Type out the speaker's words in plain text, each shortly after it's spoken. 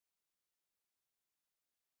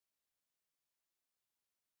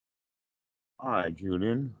Hi,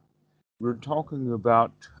 Julien. We're talking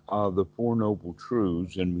about the Four Noble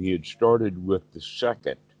Truths, and we had started with the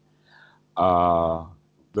second, uh,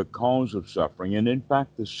 the cause of suffering. And in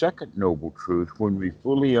fact, the second noble truth, when we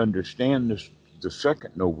fully understand this, the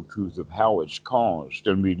second noble truth of how it's caused,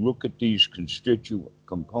 and we look at these constituent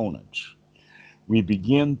components, we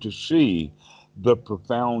begin to see the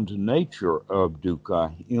profound nature of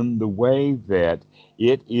dukkha in the way that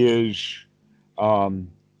it is.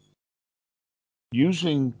 Um,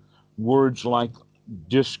 Using words like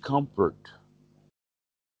discomfort,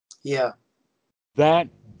 Yeah, that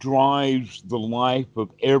drives the life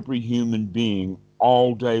of every human being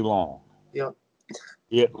all day long. yeah,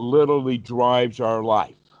 It literally drives our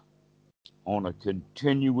life on a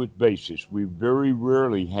continuous basis. We very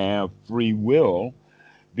rarely have free will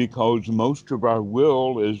because most of our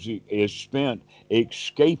will is spent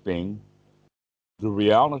escaping the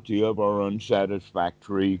reality of our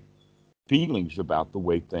unsatisfactory feelings about the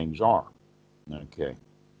way things are. Okay.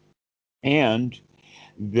 And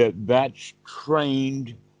that's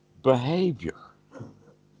trained behavior.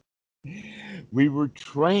 We were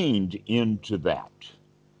trained into that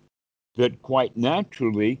quite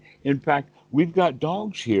naturally. In fact, we've got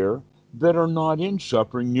dogs here that are not in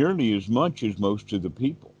suffering nearly as much as most of the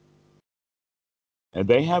people. And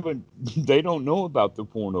they haven't, they don't know about the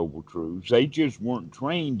Four Noble Truths. They just weren't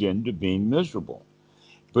trained into being miserable.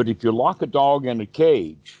 But if you lock a dog in a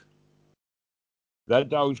cage, that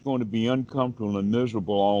dog's going to be uncomfortable and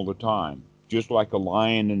miserable all the time, just like a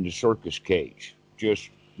lion in the circus cage, just,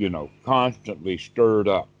 constantly stirred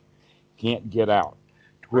up, can't get out.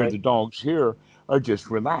 To where right. the dogs here are just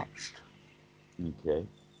relaxed. Okay.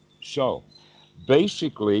 So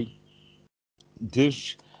basically,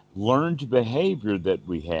 this learned behavior that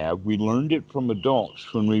we learned it from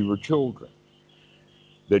adults when we were children.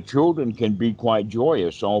 The children can be quite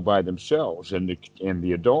joyous all by themselves, and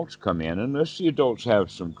the adults come in, unless the adults have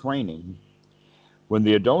some training. When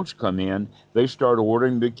the adults come in, they start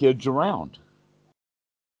ordering the kids around.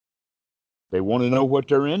 They want to know what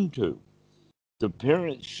they're into. The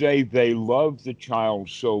parents say they love the child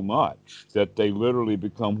so much that they literally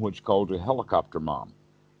become what's called a helicopter mom,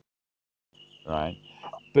 right?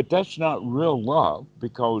 But that's not real love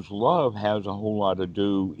because love has a whole lot to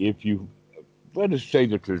do if you let us say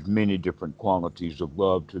that there's many different qualities of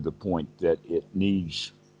love to the point that it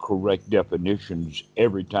needs correct definitions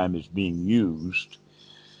every time it's being used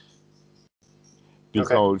Okay.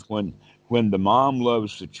 because when the mom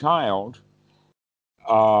loves the child,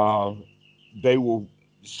 uh, they will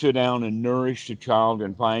sit down and nourish the child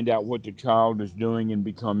and find out what the child is doing and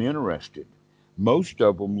become interested. Most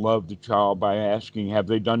of them love the child by asking, have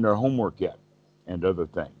they done their homework yet? And other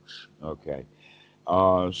things. Okay.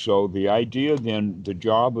 So the idea then, the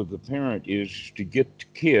job of the parent is to get the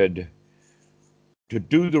kid to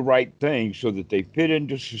do the right thing so that they fit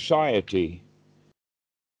into society.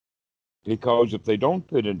 Because if they don't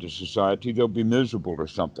fit into society, they'll be miserable or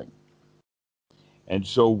something. And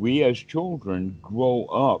so we as children grow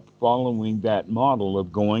up following that model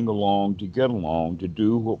of going along to get along, to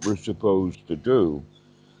do what we're supposed to do.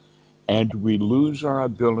 And we lose our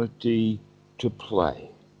ability to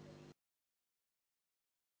play,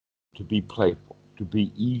 to be playful, to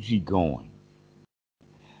be easygoing,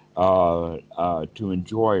 to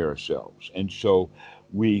enjoy ourselves. And so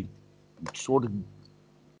we sort of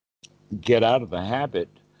get out of the habit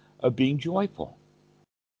of being joyful,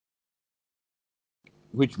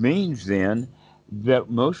 which means then that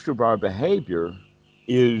most of our behavior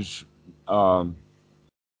is um,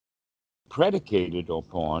 predicated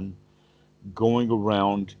upon going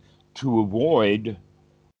around to avoid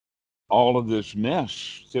all of this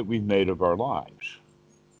mess that we've made of our lives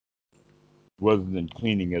rather than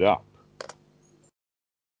cleaning it up.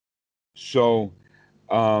 So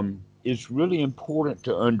it's really important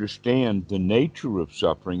to understand the nature of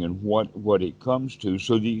suffering and what it comes to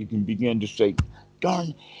so that you can begin to say,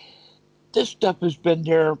 darn, this stuff has been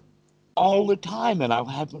there all the time and I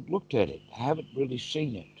haven't looked at it, haven't really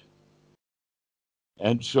seen it.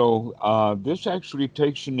 And so this actually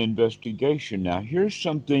takes an investigation. Now, here's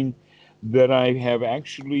something that I have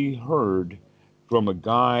actually heard from a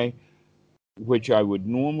guy which I would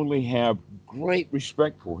normally have great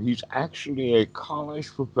respect for. He's actually a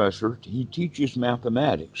college professor. He teaches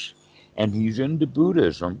mathematics, and he's into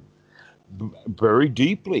Buddhism very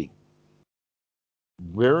deeply,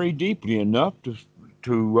 very deeply enough to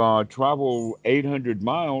travel 800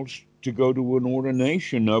 miles to go to an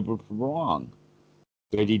ordination of a Farang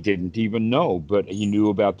that he didn't even know, but he knew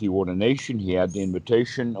about the ordination. He had the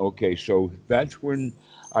invitation. Okay, so that's when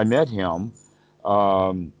I met him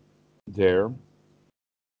um, there.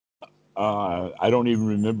 I don't even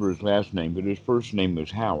remember his last name, but his first name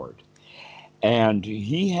was Howard. And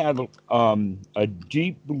he had a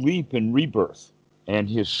deep belief in rebirth. And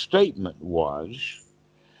his statement was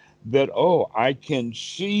that, oh, I can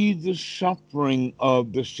see the suffering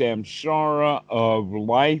of the samsara of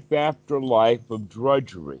life after life of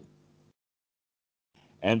drudgery.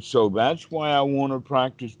 And so that's why I want to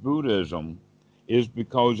practice Buddhism, is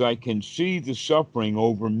because I can see the suffering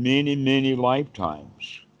over many, many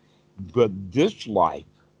lifetimes. But this life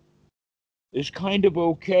is kind of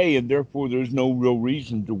okay, and therefore there's no real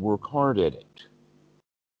reason to work hard at it.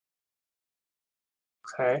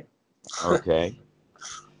 Okay. Okay?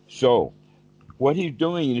 So, what he's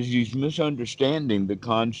doing is he's misunderstanding the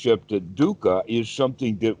concept that dukkha is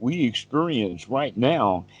something that we experience right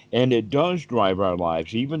now, and it does drive our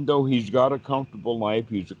lives. Even though he's got a comfortable life,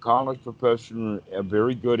 he's a college professor,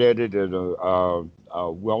 very good at it at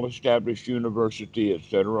a well-established university,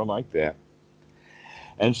 etc., like that.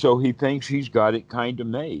 And so he thinks he's got it kind of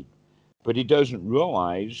made, but he doesn't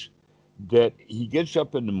realize that he gets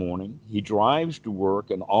up in the morning, he drives to work,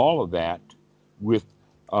 and all of that with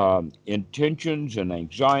intentions and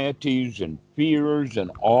anxieties and fears and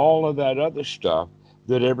all of that other stuff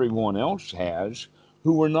that everyone else has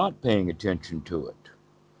who are not paying attention to it.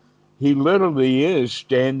 He literally is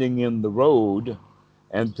standing in the road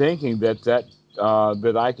and thinking that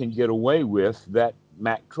I can get away with that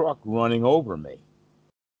Mack truck running over me,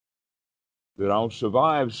 that I'll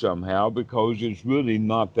survive somehow because it's really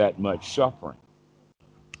not that much suffering.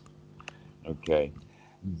 Okay,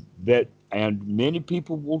 that and many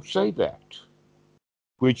people will say that,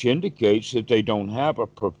 which indicates that they don't have a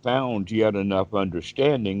profound yet enough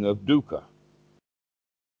understanding of dukkha.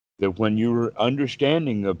 That when you're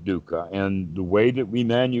understanding of dukkha and the way that we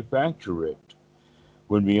manufacture it,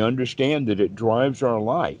 when we understand that it drives our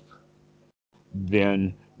life,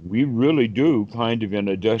 then we really do kind of in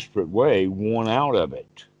a desperate way want out of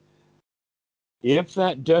it. If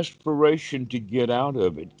that desperation to get out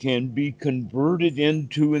of it can be converted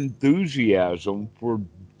into enthusiasm for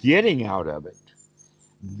getting out of it,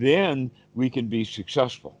 then we can be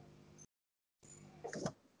successful.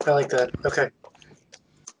 I like that. Okay.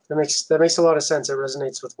 That makes a lot of sense. It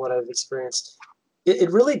resonates with what I've experienced. It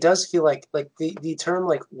really does feel like the term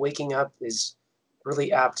like waking up is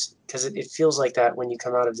really apt because it feels like that when you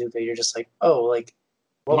come out of dukkha. You're just like, oh, like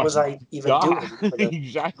what Like, was I even duh. doing for the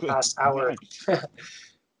Exactly. past hour? Right.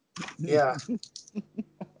 Yeah.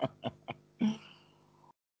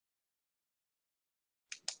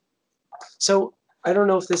 So I don't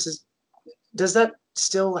know if this is does that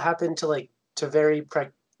still happen to to very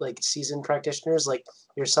like seasoned practitioners like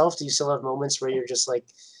yourself? Do you still have moments where you're just like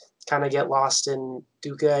kind of get lost in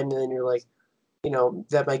dukkha and then you're like,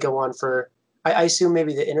 that might go on for I assume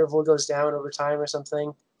maybe the interval goes down over time or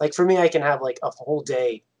something. Like for me, I can have like a whole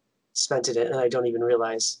day spent in it and I don't even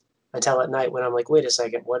realize until at night when I'm like, wait a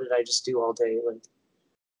second, what did I just do all day? Like,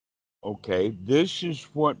 Okay, this is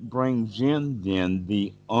what brings in then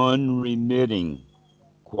the unremitting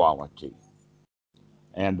quality.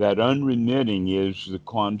 And that unremitting is the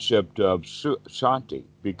concept of sati,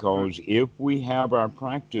 because if we have our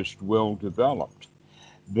practice well developed,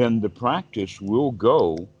 then the practice will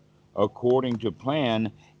go according to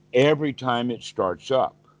plan every time it starts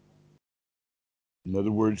up. In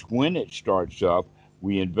other words, when it starts up,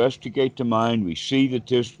 we investigate the mind. We see that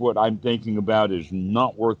this, what I'm thinking about, is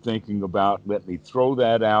not worth thinking about. Let me throw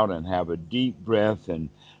that out and have a deep breath and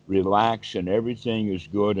relax, and everything is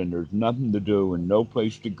good, and there's nothing to do and no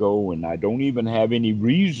place to go, and I don't even have any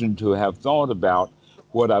reason to have thought about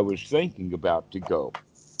what I was thinking about to go.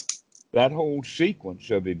 That whole sequence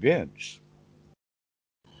of events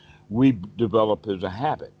we develop as a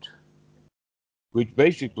habit, which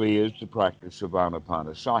basically is the practice of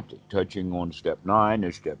anapanasati, touching on step 9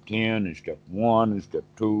 and step 10 and step 1 and step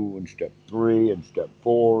 2 and step 3 and step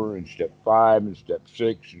 4 and step 5 and step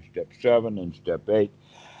 6 and step 7 and step 8,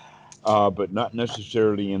 but not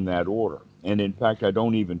necessarily in that order. And in fact, I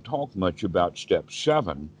don't even talk much about step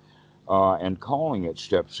 7 and calling it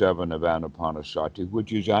step 7 of anapanasati,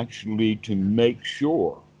 which is actually to make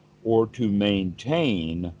sure or to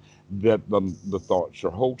maintain that the thoughts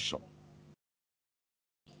are wholesome.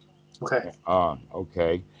 okay,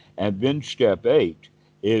 Okay. And then step 8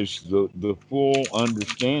 is the full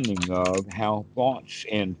understanding of how thoughts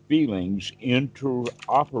and feelings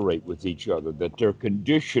interoperate with each other, that they're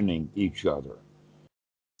conditioning each other.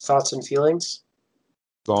 thoughts and feelings.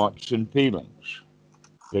 Thoughts and feelings,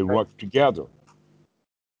 they Right. work together.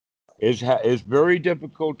 It's very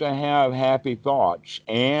difficult to have happy thoughts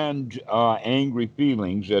and angry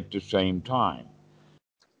feelings at the same time.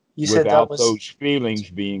 You said without those feelings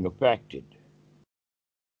being affected.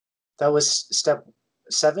 that was step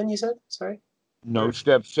 7. You said, sorry, No, or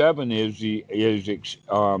step seven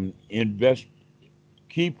invest,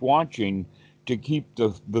 keep watching to keep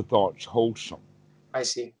the thoughts wholesome. I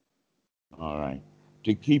see. All right,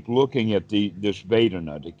 to keep looking at this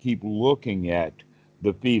Vedana, to keep looking at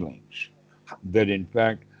the feelings. That in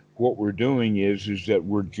fact, what we're doing is that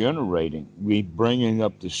we bringing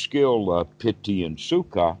up the skill of piti and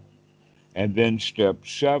sukha, and then step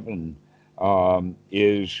seven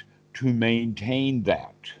is to maintain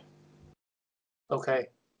that, Okay,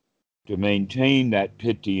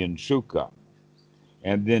 piti and sukha.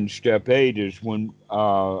 And then step eight is when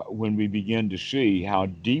we begin to see how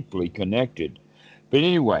deeply connected. But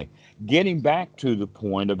anyway, getting back to the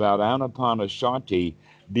point about anapanasati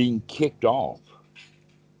being kicked off,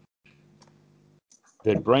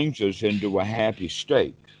 that brings us into a happy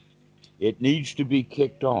state. It needs to be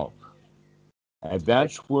kicked off. And okay,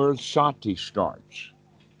 that's where sati starts.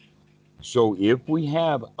 So if we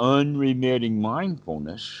have unremitting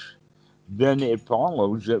mindfulness, then it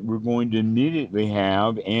follows that we're going to immediately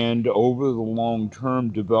have and over the long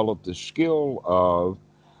term develop the skill of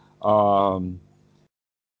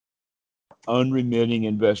unremitting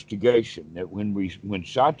investigation. That when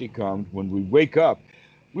sati comes, when we wake up,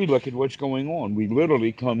 we look at what's going on. We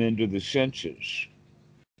literally come into the senses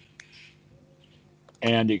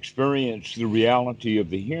and experience the reality of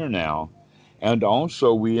the here now, and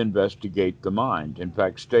also we investigate the mind. In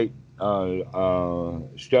fact, step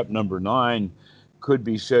number nine could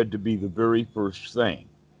be said to be the very first thing,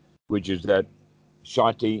 which is that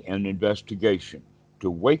sati and investigation, to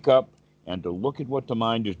wake up and to look at what the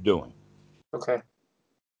mind is doing. okay.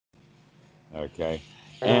 Okay,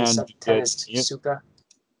 And then and step 10 that is in, Sukha.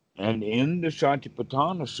 and in the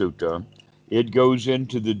Satipatthana Sutta, it goes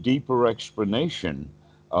into the deeper explanation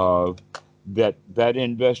of that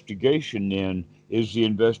investigation. Then is the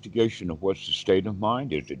investigation of what's the state of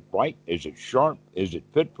mind? Is it bright? Is it sharp? Is it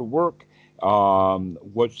fit for work?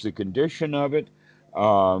 What's the condition of it?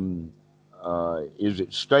 Um, is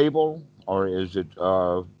it stable or is it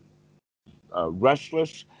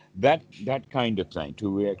restless? That kind of thing.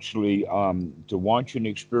 To actually to watch and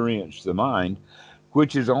experience the mind,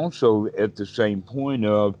 which is also at the same point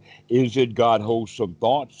of is it got wholesome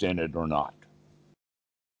thoughts in it or not?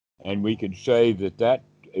 And we could say that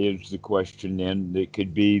is the question. Then that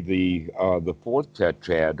could be the fourth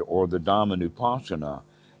tetrad or the Dhammanupassana.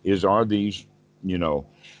 Is are these, you know,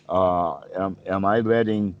 am I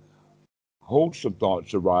letting wholesome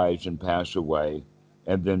thoughts arise and pass away,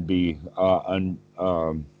 and then be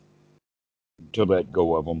to let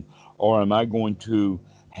go of them, or am I going to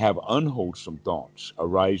have unwholesome thoughts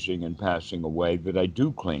arising and passing away that I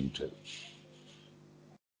do cling to?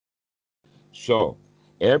 So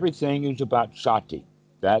everything is about sati.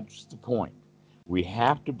 That's the point. We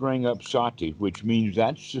have to bring up sati, which means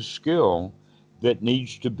that's the skill that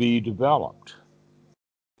needs to be developed.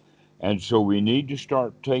 And so we need to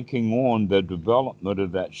start taking on the development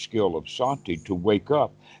of that skill of sati to wake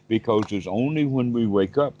up, because it's only when we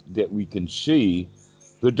wake up that we can see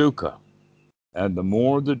the dukkha. And the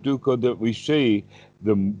more the dukkha that we see,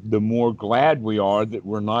 the more glad we are that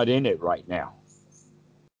we're not in it right now.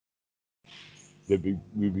 That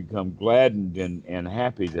we become gladdened and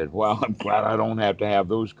happy that, well, I'm glad I don't have to have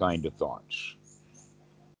those kind of thoughts.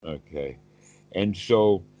 Okay. And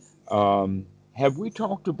so, have we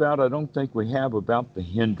talked about, I don't think we have, about the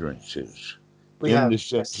hindrances We in have, the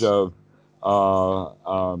sense yes. of uh,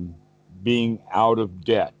 um, being out of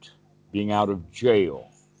debt, being out of jail.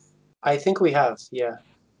 I think we have, yeah.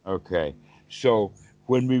 Okay. So,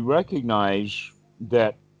 when we recognize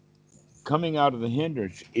that coming out of the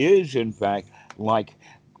hindrance is, in fact, like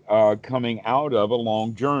coming out of a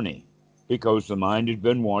long journey, because the mind has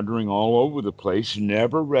been wandering all over the place,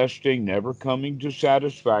 never resting, never coming to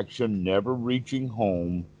satisfaction, never reaching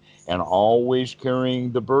home, and always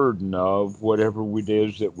carrying the burden of whatever it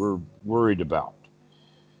is that we're worried about.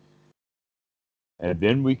 And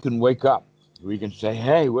then we can wake up. We can say,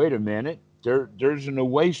 hey, wait a minute. There's an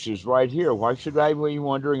oasis right here. Why should I be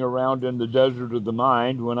wandering around in the desert of the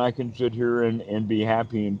mind when I can sit here and be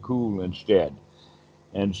happy and cool instead?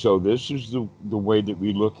 And so this is the way that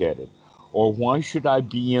we look at it. Or why should I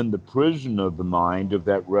be in the prison of the mind, of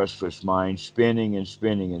that restless mind, spinning and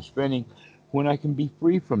spinning and spinning, when I can be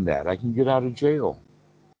free from that? I can get out of jail.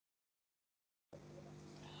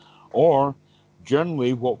 Or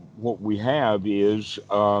generally, what we have is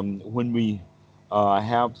when we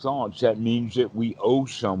have thoughts, that means that we owe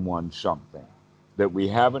someone something, that we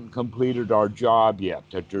haven't completed our job yet,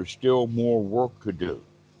 that there's still more work to do.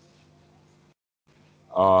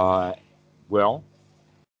 Uh, well,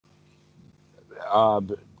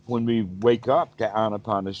 when we wake up to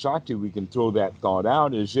anapanasati, we can throw that thought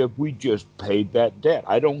out as if we just paid that debt.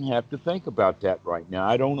 I don't have to think about that right now.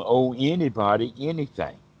 I don't owe anybody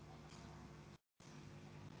anything.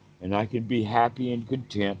 And I can be happy and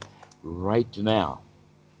content right now.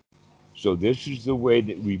 So this is the way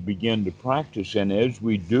that we begin to practice, and as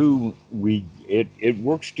we do, it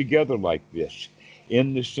works together like this,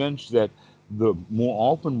 in the sense that the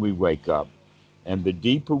more often we wake up, and the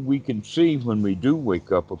deeper we can see when we do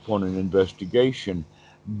wake up upon an investigation,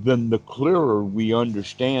 then the clearer we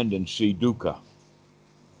understand and see dukkha.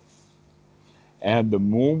 And the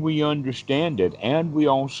more we understand it, and we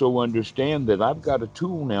also understand that I've got a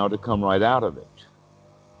tool now to come right out of it.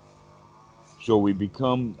 So we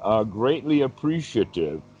become greatly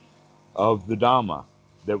appreciative of the Dhamma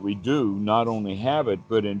that we do not only have it,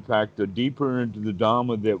 but in fact, the deeper into the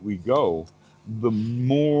Dhamma that we go, the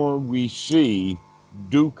more we see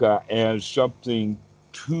dukkha as something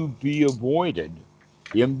to be avoided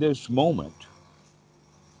in this moment,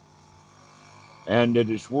 and that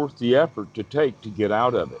it's worth the effort to take to get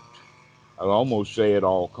out of it. I almost say at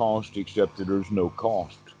all cost, except that there's no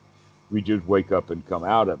cost. We just wake up and come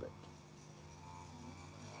out of it.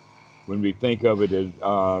 When we think of it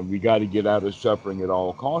as we got to get out of suffering at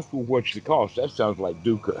all costs, well, what's the cost? That sounds like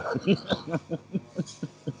dukkha.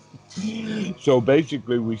 So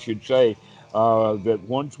basically, we should say that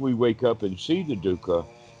once we wake up and see the dukkha,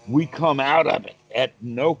 we come out of it at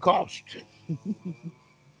no cost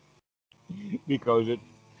because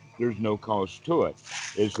there's no cost to it.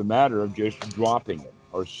 It's a matter of just dropping it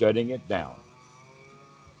or setting it down.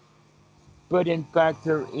 But in fact,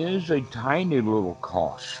 there is a tiny little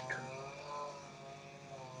cost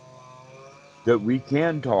that we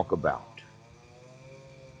can talk about.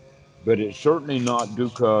 But it's certainly not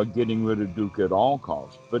dukkha, getting rid of dukkha at all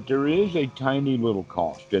costs. But there is a tiny little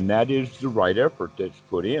cost, and that is the right effort that's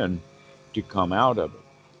put in to come out of it.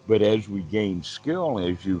 But as we gain skill,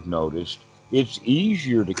 as you've noticed, it's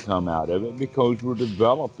easier to come out of it because we're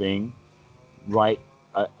developing right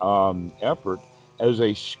effort as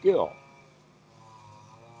a skill.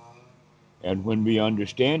 And when we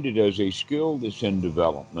understand it as a skill that's in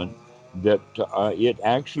development, that it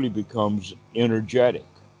actually becomes energetic.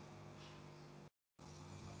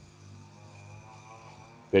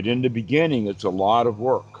 That in the beginning, it's a lot of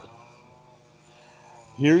work.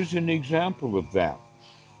 Here's an example of that.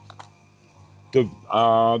 The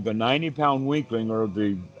 90-pound weakling, or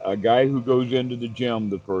the guy who goes into the gym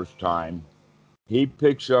the first time, he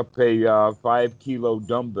picks up a 5 kilo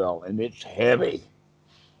dumbbell, and it's heavy.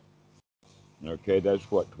 Okay,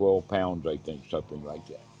 that's what, 12 pounds, I think, something like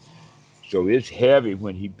that. So it's heavy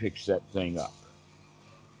when he picks that thing up.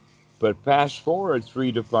 But fast forward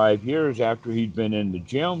 3 to 5 years after he'd been in the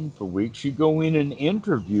gym for weeks, you go in and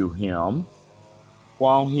interview him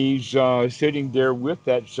while he's sitting there with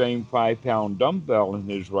that same 5 pound dumbbell in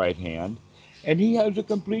his right hand, and he has a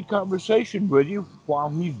complete conversation with you while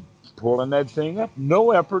he's pulling that thing up.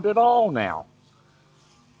 No effort at all now.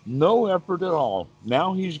 No effort at all.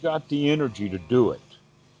 Now he's got the energy to do it.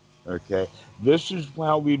 Okay? This is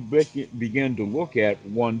how we begin to look at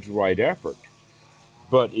one's right effort.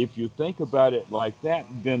 But if you think about it like that,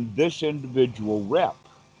 then this individual rep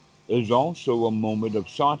is also a moment of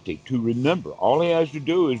sati, to remember. All he has to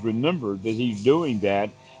do is remember that he's doing that,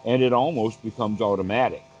 and it almost becomes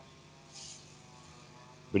automatic.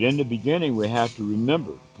 But in the beginning, we have to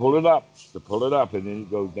remember, pull it up, to pull it up, and then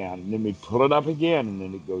it goes down, and then we pull it up again, and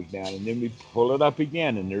then it goes down, and then we pull it up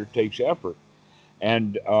again, and there takes effort,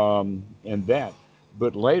 and that.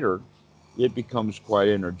 But later, it becomes quite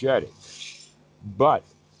energetic. But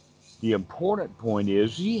the important point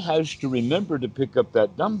is he has to remember to pick up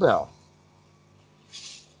that dumbbell.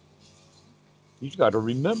 He's got to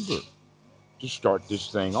remember to start this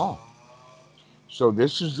thing off. So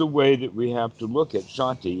this is the way that we have to look at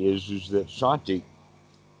sati, is that sati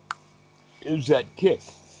is that kick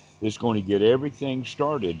that's going to get everything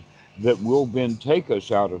started that will then take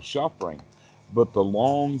us out of suffering. But the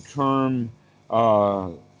long-term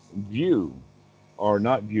view, or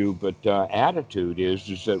not view, but attitude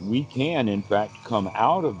is that we can, in fact, come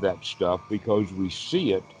out of that stuff because we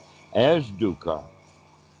see it as dukkha.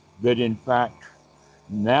 That, in fact,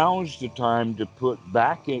 now's the time to put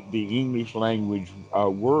back at the English language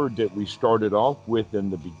word that we started off with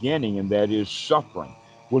in the beginning, and that is suffering.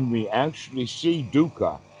 When we actually see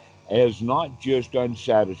dukkha as not just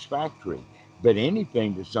unsatisfactory, but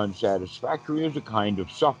anything that's unsatisfactory is a kind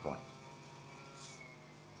of suffering.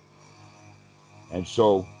 And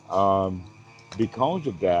so, because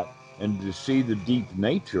of that, and to see the deep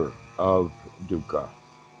nature of dukkha,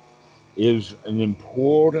 is an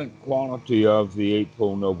important quality of the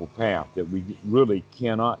Eightfold Noble Path that we really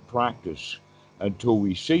cannot practice until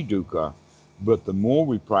we see dukkha. But the more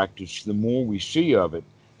we practice, the more we see of it,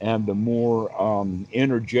 and the more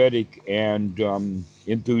energetic and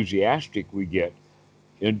enthusiastic we get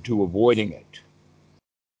into avoiding it.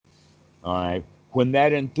 All right. When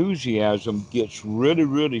that enthusiasm gets really,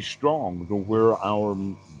 really strong to where our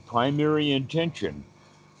primary intention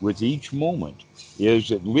with each moment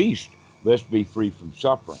is at least let's be free from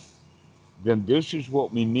suffering, then this is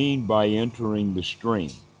what we mean by entering the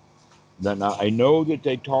stream. Now, I know that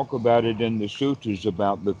they talk about it in the sutras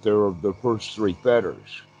about that there are the first three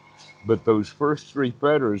fetters, but those first three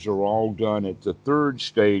fetters are all done at the third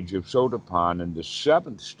stage of Sotapan, and the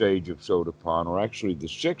seventh stage of Sotapan, or actually the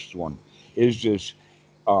sixth one, is this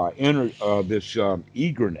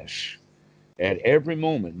eagerness at every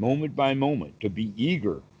moment, moment by moment, to be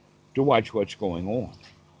eager to watch what's going on,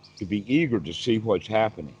 to be eager to see what's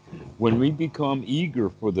happening. When we become eager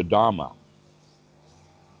for the Dhamma,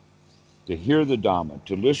 to hear the Dhamma,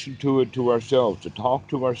 to listen to it to ourselves, to talk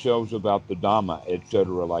to ourselves about the Dhamma,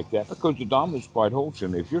 etc., like that, because the Dhamma is quite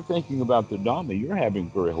wholesome. If you're thinking about the Dhamma, you're having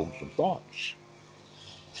very wholesome thoughts.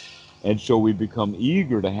 And so we become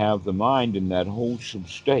eager to have the mind in that wholesome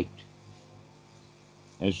state.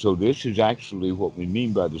 And so this is actually what we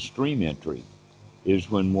mean by the stream entry, is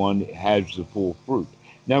when one has the full fruit.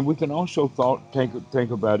 Now we can also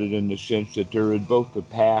think about it in the sense that there is both the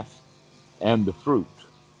path and the fruit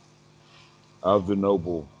of the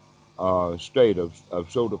noble state of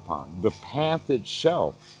Sotapan. The path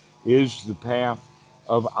itself is the path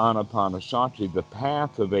of Anapanasati, the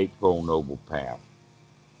path of Eightfold Noble Path.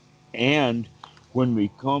 And when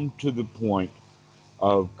we come to the point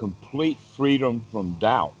of complete freedom from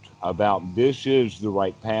doubt about this is the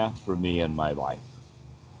right path for me in my life,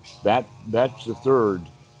 that's the third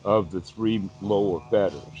of the three lower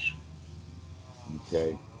fetters.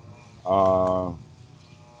 Okay, uh,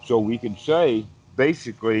 so we can say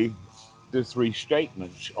basically the three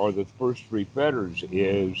statements or the first three fetters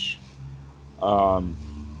is um,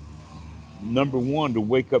 number one, to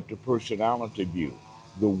wake up to personality view.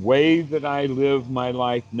 The way that I live my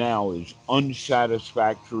life now is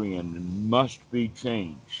unsatisfactory and must be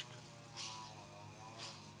changed.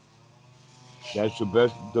 That's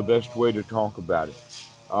the best way to talk about it.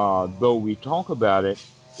 Though we talk about it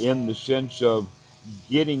in the sense of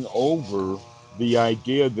getting over the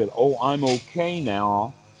idea that, oh, I'm okay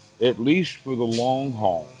now, at least for the long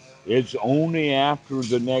haul. It's only after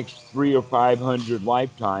the next 300 or 500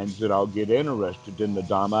 lifetimes that I'll get interested in the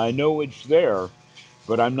Dhamma. I know it's there,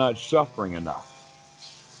 but I'm not suffering enough.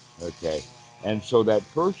 Okay. And so that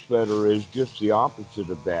first fetter is just the opposite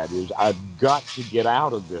of that, is I've got to get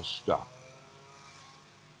out of this stuff.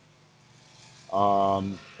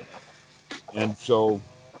 Um, and so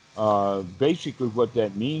basically, what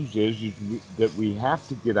that means is that we have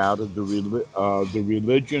to get out of the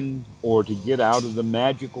religion, or to get out of the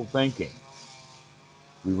magical thinking.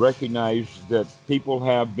 We recognize that people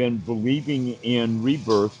have been believing in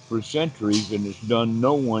rebirth for centuries, and it's done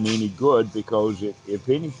no one any good, because if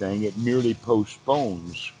anything, it merely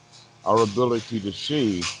postpones our ability to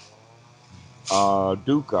see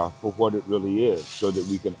dukkha for what it really is, so that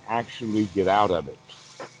we can actually get out of it.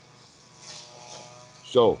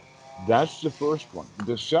 So that's the first one.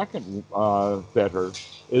 The second fetter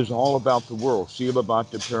is all about the world, Sila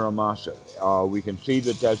Bhatta Paramasa. We can see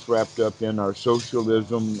that that's wrapped up in our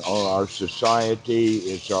socialism or our society.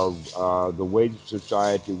 It's the way that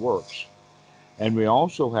society works. And we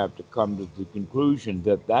also have to come to the conclusion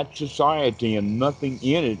that that society and nothing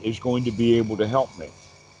in it is going to be able to help me.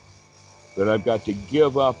 That I've got to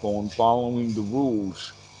give up on following the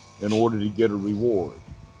rules in order to get a reward.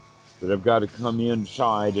 That I've got to come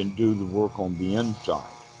inside and do the work on the inside.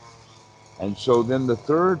 And so then the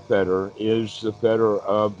third fetter is the fetter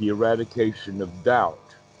of the eradication of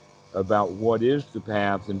doubt about what is the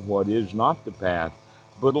path and what is not the path.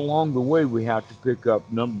 But along the way, we have to pick up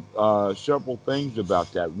several things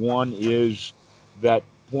about that. One is that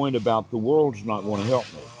point about the world's not going to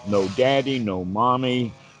help me. No daddy, no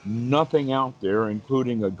mommy, nothing out there,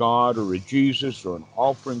 including a God or a Jesus or an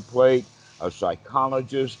offering plate, a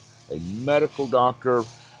psychologist, a medical doctor.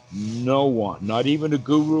 No one, not even a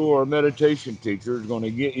guru or a meditation teacher, is going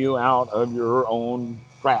to get you out of your own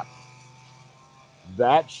crap.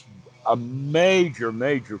 That's a major,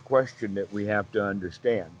 major question that we have to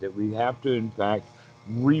understand, that we have to, in fact,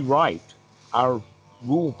 rewrite our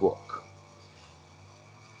rule book.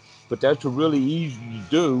 But that's really easy to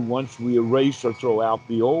do once we erase or throw out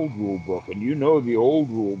the old rule book. And you know the old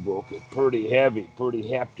rule book is pretty heavy, pretty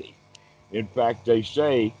hefty. In fact, they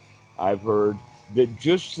say I've heard that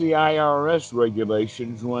just the IRS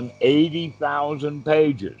regulations run 80,000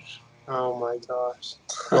 pages. Oh my gosh.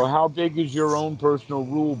 So how big is your own personal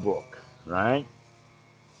rule book, right?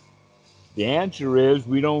 The answer is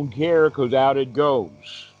we don't care because out it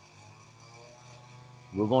goes.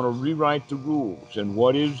 We're going to rewrite the rules. And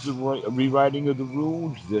what is the rewriting of the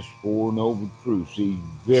rules? This Four Noble Truths, the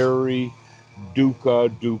very dukkha,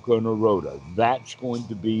 dukkha, nirodha. That's going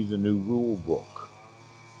to be the new rule book.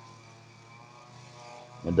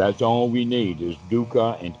 And that's all we need is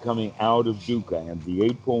dukkha and coming out of dukkha and the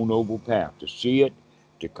Eightfold Noble Path to see it,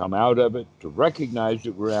 to come out of it, to recognize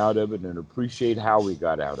that we're out of it, and appreciate how we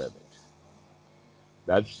got out of it.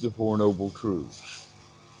 That's the Four Noble Truths.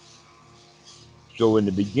 So in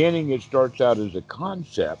the beginning, it starts out as a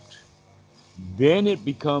concept, then it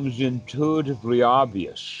becomes intuitively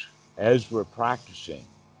obvious as we're practicing.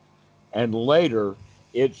 And later,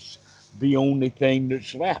 it's the only thing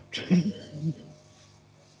that's left.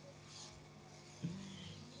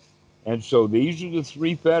 And so these are the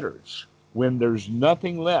three fetters. When there's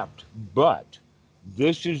nothing left but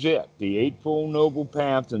this is it. The Eightfold Noble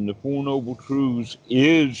Path and the Four Noble Truths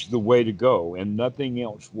is the way to go, and nothing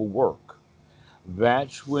else will work.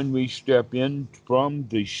 That's when we step in from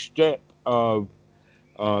the step of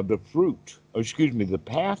the fruit, excuse me, the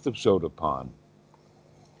path of Sotapan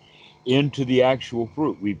into the actual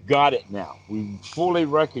fruit. We've got it now. We fully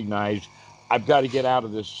recognize I've got to get out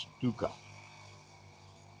of this dukkha.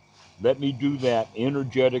 Let me do that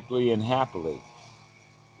energetically and happily.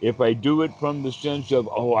 If I do it from the sense of,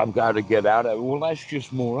 oh, I've got to get out of it, well, that's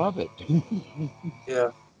just more of it. Yeah.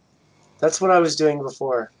 That's what I was doing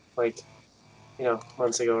before, like,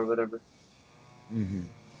 months ago or whatever. Mhm.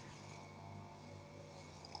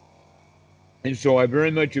 And so I very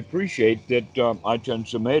much appreciate that Achan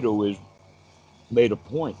Samedo has made a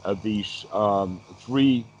point of these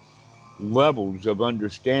three levels of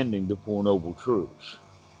understanding the Four Noble Truths,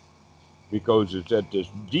 because it's at this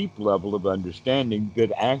deep level of understanding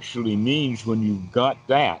that actually means when you've got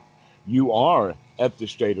that, you are at the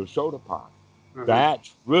state of Sotapan. Hmm.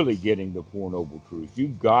 That's really getting the Four Noble Truths.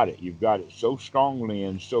 You've got it. You've got it so strongly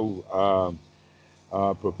and so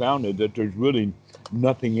profoundly that there's really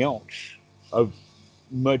nothing else of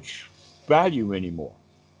much value anymore.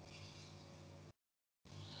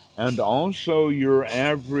 And also, your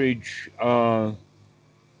average,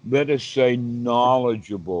 let us say,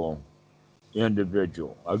 knowledgeable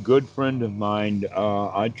individual. A good friend of mine,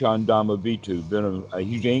 Achan Damavitu,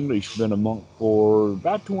 he's English, been a monk for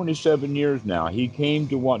about 27 years now. He came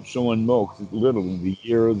to Wat Suan Mok literally the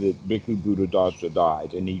year that Bhikkhu Buddhadasa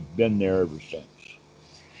died, and he's been there ever since.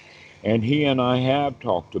 And he and I have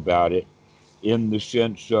talked about it in the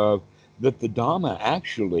sense of that the Dhamma,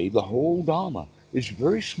 actually, the whole Dhamma, is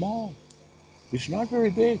very small. It's not very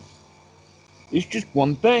big. It's just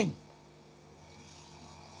one thing.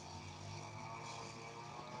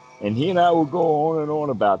 And he and I will go on and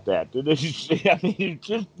on about that. This is, I mean, it's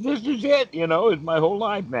just, this is it, it's my whole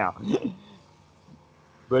life now.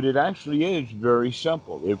 But it actually is very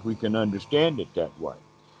simple if we can understand it that way.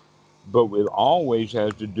 But it always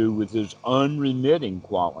has to do with this unremitting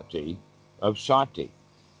quality of sati.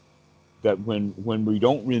 That when we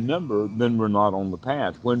don't remember, then we're not on the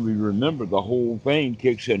path. When we remember, the whole thing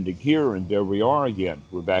kicks into gear, and there we are again.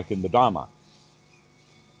 We're back in the Dhamma.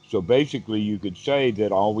 So basically, you could say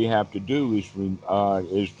that all we have to do is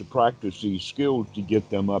to practice these skills to get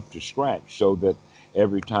them up to scratch, so that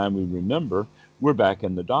every time we remember, we're back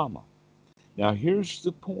in the Dhamma. Now, here's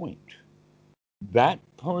the point: that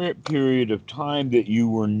period of time that you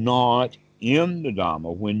were not in the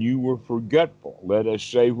Dhamma, when you were forgetful, let us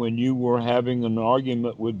say when you were having an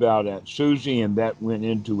argument about Aunt Susie and that went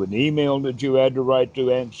into an email that you had to write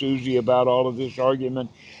to Aunt Susie about all of this argument,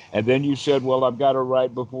 and then you said, well, I've got to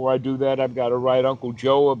write, before I do that, I've got to write Uncle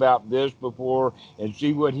Joe about this before and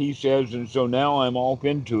see what he says, and so now I'm off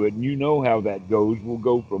into it, and you know how that goes. We'll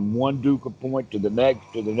go from one dukkha point to the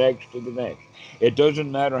next, to the next, to the next. It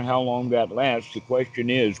doesn't matter how long that lasts. The question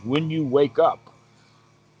is, when you wake up,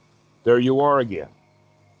 there you are again.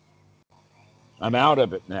 I'm out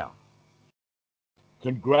of it now.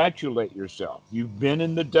 Congratulate yourself. You've been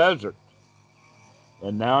in the desert,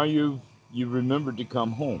 and now you've remembered to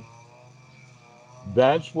come home.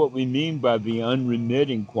 That's what we mean by the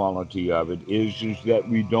unremitting quality of it, is that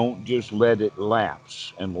we don't just let it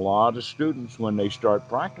lapse. And a lot of students, when they start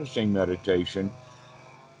practicing meditation,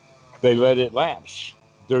 they let it lapse.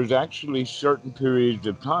 There's actually certain periods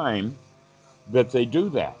of time that they do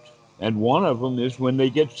that. And one of them is when they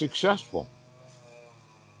get successful.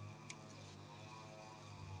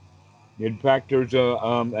 In fact, there's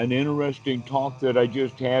an interesting talk that I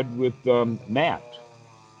just had with Matt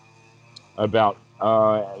about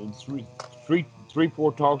four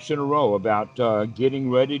talks in a row about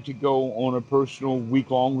getting ready to go on a personal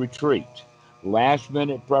week-long retreat, last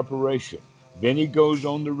minute preparation. Then he goes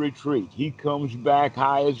on the retreat. He comes back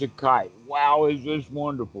high as a kite. Wow, is this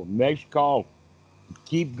wonderful? Next call,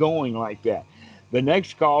 keep going like that. The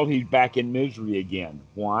next call, he's back in misery again.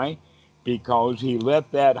 Why? Because he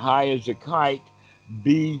let that high as a kite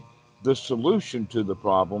be the solution to the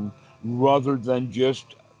problem rather than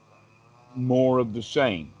just more of the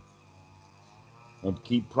same, and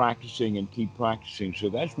keep practicing and keep practicing. So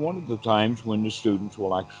that's one of the times when the students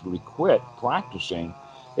will actually quit practicing,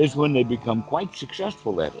 is when they become quite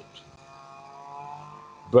successful at it.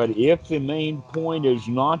 But if the main point is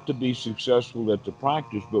not to be successful at the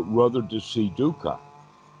practice, but rather to see dukkha,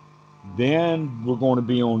 then we're going to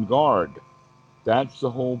be on guard. That's the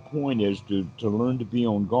whole point, is to learn to be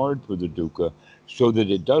on guard for the dukkha so that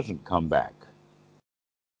it doesn't come back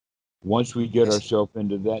once we get I see. ourselves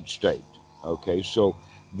into that state. Okay, so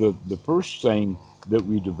the first thing that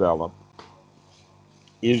we develop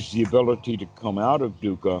is the ability to come out of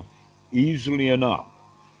dukkha easily enough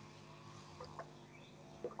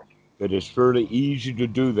that it's fairly easy to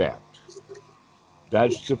do that.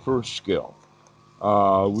 That's the first skill.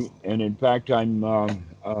 And in fact, I'm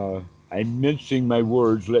mincing my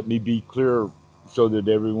words. Let me be clear so that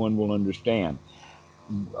everyone will understand.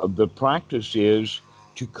 The practice is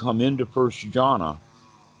to come into first jhana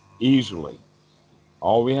easily.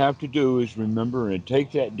 All we have to do is remember and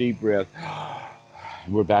take that deep breath.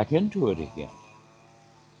 We're back into it again.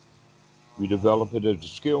 We develop it as a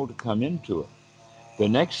skill to come into it. The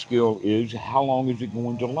next skill is, how long is it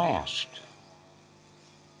going to last?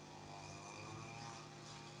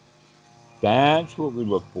 That's what we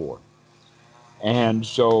look for. And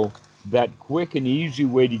so that quick and easy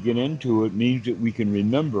way to get into it means that we can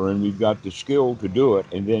remember and we've got the skill to do it,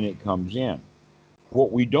 and then it comes in.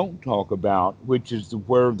 What we don't talk about, which is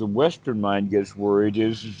where the Western mind gets worried,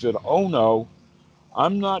 is that, oh no,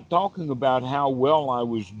 I'm not talking about how well I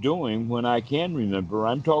was doing when I can remember.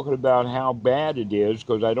 I'm talking about how bad it is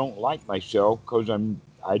because I don't like myself because I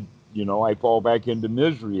fall back into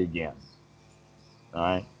misery again. All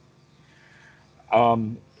right.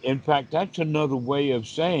 In fact, that's another way of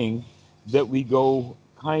saying that we go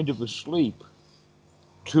kind of asleep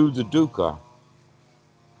to the dukkha,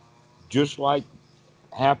 just like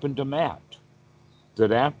happened to Matt.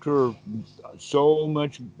 That after so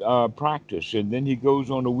much practice, and then he goes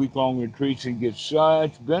on a week-long retreat and gets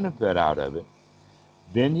such benefit out of it.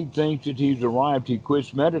 Then he thinks that he's arrived. He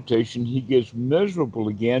quits meditation. He gets miserable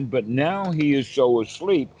again, but now he is so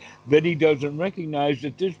asleep that he doesn't recognize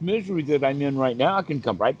that this misery that I'm in right now, I can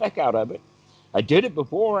come right back out of it. I did it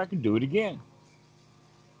before, I can do it again.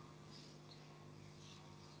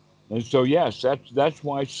 And so, yes, that's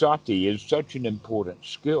why sati is such an important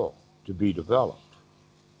skill to be developed.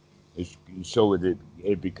 It's, so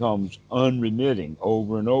it becomes unremitting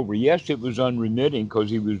over and over. Yes, it was unremitting because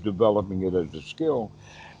he was developing it as a skill,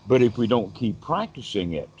 but if we don't keep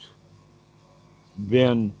practicing it,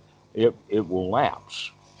 then it will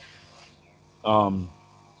lapse. Um,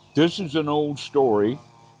 this is an old story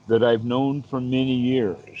that I've known for many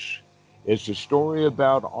years. It's a story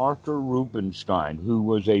about Arthur Rubinstein, who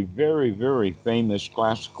was a very, very famous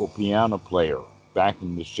classical piano player back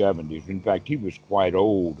in the 70s. In fact, he was quite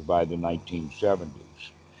old by the 1970s.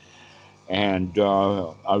 And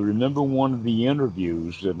I remember one of the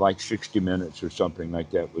interviews that, like 60 Minutes or something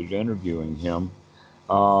like that, was interviewing him.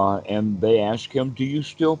 And they asked him, do you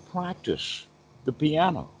still practice the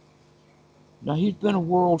piano? Now, he's been a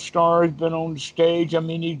world star. He's been on the stage. I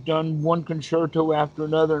mean, he's done one concerto after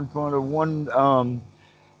another in front of one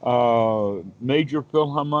major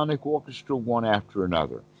philharmonic orchestra, one after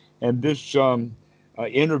another. And this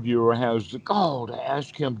interviewer has the gall to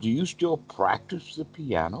ask him, do you still practice the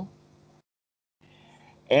piano?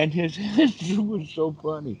 And his answer was so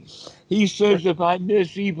funny. He says, if I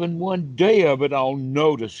miss even one day of it, I'll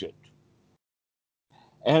notice it.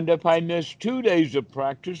 And if I miss 2 days of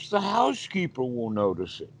practice, the housekeeper will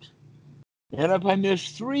notice it. And if I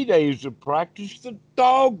miss 3 days of practice, the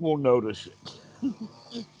dog will notice it.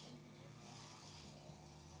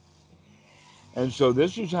 And so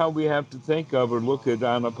this is how we have to think of or look at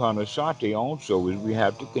Anapanasati also, is we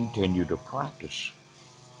have to continue to practice.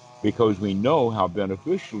 Because we know how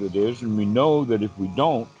beneficial it is, and we know that if we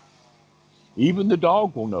don't, even the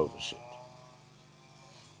dog will notice it.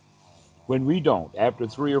 When we don't, after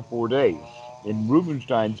 3 or 4 days. In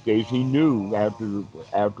Rubinstein's case, he knew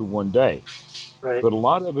after one day, Right. but a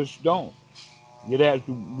lot of us don't.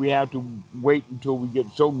 We have to wait until we get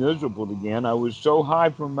so miserable again. I was so high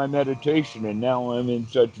from my meditation and now I'm in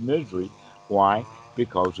such misery. Why?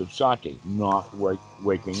 Because of sati, not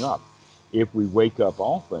waking up. If we wake up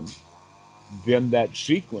often, then that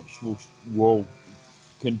sequence will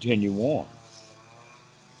continue on.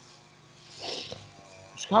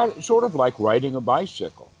 It's sort of like riding a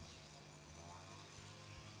bicycle.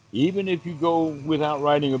 Even if you go without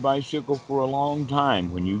riding a bicycle for a long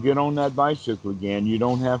time, when you get on that bicycle again, you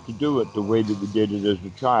don't have to do it the way that we did it as a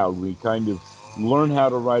child. We kind of learn how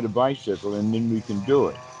to ride a bicycle and then we can do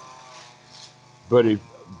it. But if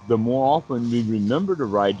the more often we remember to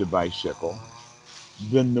ride the bicycle,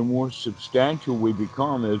 then the more substantial we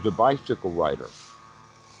become as a bicycle rider.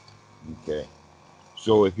 Okay.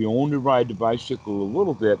 So if you only ride the bicycle a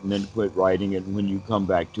little bit and then quit riding it, and when you come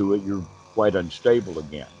back to it, you're quite unstable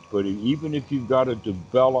again. But even if you've got a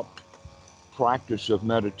developed practice of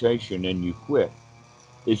meditation and you quit,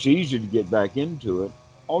 it's easy to get back into it.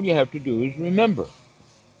 All you have to do is remember.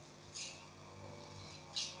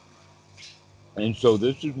 And so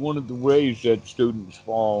this is one of the ways that students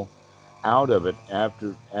fall out of it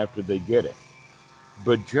after they get it.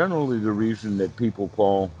 But generally, the reason that people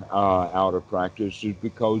fall out of practice is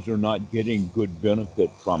because they're not getting good benefit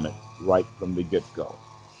from it right from the get-go.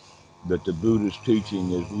 That the Buddhist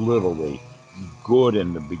teaching is literally good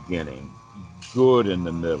in the beginning, good in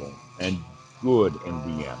the middle, and good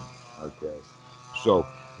in the end. Okay, so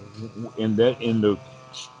in the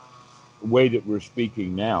way that we're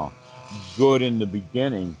speaking now, good in the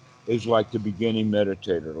beginning is like the beginning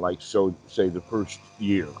meditator, like so say the first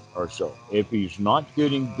year or so. If he's not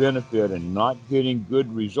getting benefit and not getting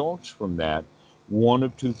good results from that, one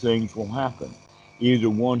of two things will happen. Either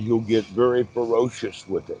one, he'll get very ferocious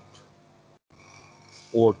with it,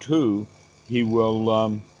 or two, he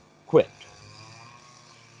will quit.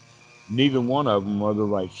 Neither one of them are the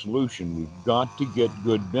right solution. We've got to get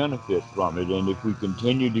good benefit from it, and if we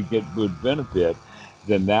continue to get good benefit,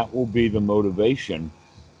 then that will be the motivation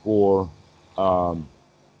for um,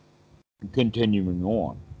 continuing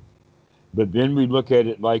on. But then we look at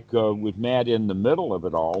it like with Matt in the middle of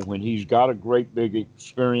it all, when he's got a great big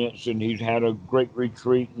experience and he's had a great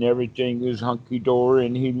retreat and everything is hunky dory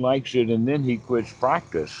and he likes it, and then he quits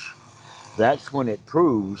practice. That's when it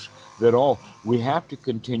proves that, oh, we have to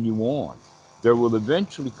continue on. There will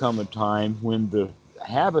eventually come a time when the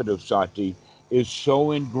habit of sati is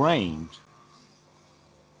so ingrained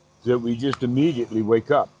that we just immediately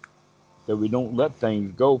wake up, that we don't let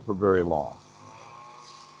things go for very long.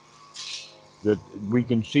 That we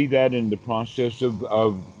can see that in the process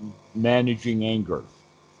of managing anger.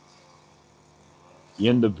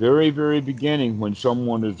 In the very, very beginning, when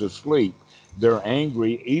someone is asleep, they're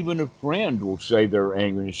angry. Even a friend will say they're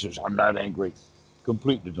angry and says, I'm not angry.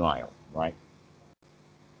 Complete denial, right?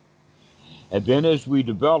 And then as we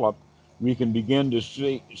develop, we can begin to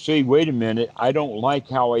see, wait a minute, I don't like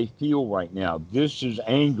how I feel right now. This is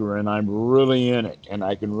anger and I'm really in it. And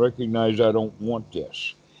I can recognize I don't want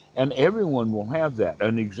this. And everyone will have that.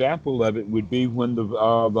 An example of it would be when the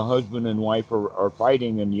husband and wife are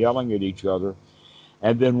fighting and yelling at each other.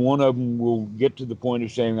 And then one of them will get to the point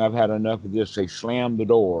of saying, I've had enough of this. They slam the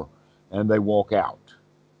door and they walk out.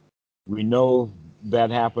 We know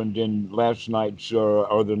that happened in last night's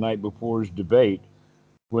or the night before's debate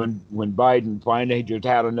when Biden finally just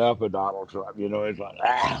had enough of Donald Trump. You know, it's like,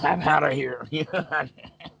 I'm out of here.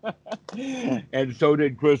 And so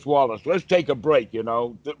did Chris Wallace. Let's take a break. You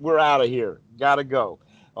know, we're out of here. Got to go.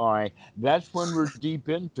 All right. That's when we're deep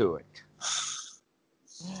into it,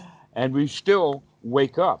 and we still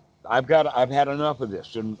wake up. I've had enough of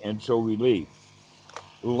this, and so we leave.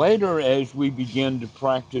 Later, as we begin to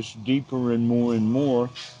practice deeper and more,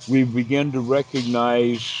 we begin to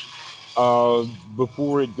recognize uh,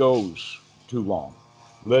 before it goes too long.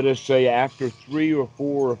 Let us say after three or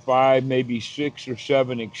four or five, maybe six or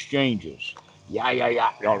seven exchanges. Yeah, yeah,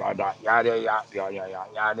 yeah, yeah, yeah, yeah, yeah, yeah, yeah, yeah,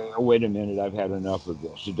 yeah, yeah. Wait a minute, I've had enough of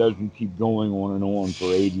this. It doesn't keep going on and on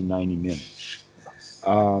for 80, 90 minutes.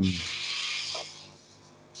 Um,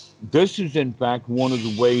 this is, in fact, one of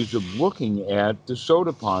the ways of looking at the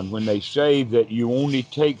soda pond. When they say that you only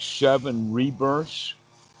take seven rebirths,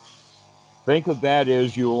 think of that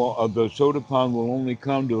as the soda pond will only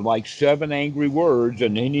come to like seven angry words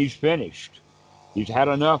and then he's finished. He's had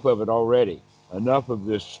enough of it already, enough of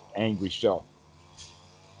this angry self.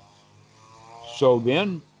 So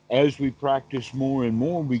then, as we practice more and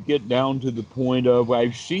more, we get down to the point of I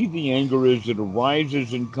see the anger as it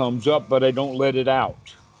arises and comes up, but I don't let it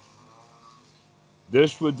out.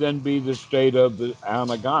 This would then be the state of the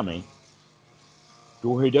anagami, to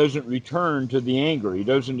where he doesn't return to the anger. He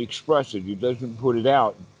doesn't express it. He doesn't put it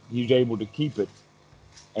out. He's able to keep it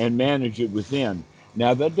and manage it within.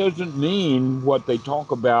 Now, that doesn't mean what they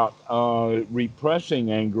talk about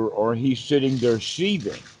repressing anger or he's sitting there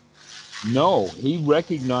seething. No, he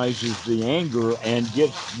recognizes the anger and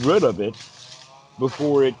gets rid of it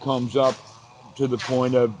before it comes up to the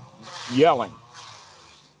point of yelling.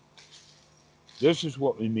 This is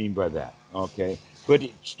what we mean by that, okay? But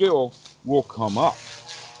it still will come up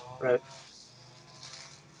Right.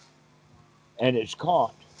 and it's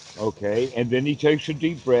caught, okay? And then he takes a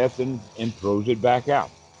deep breath and throws it back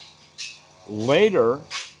out. Later,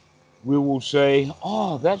 we will say,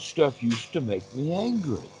 oh, that stuff used to make me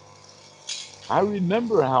angry. I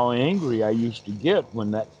remember how angry I used to get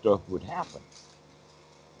when that stuff would happen.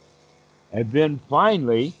 And then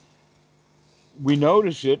finally, we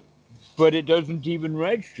notice it, but it doesn't even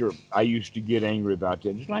register. I used to get angry about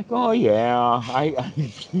that. It's like, oh, yeah, I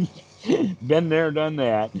been there, done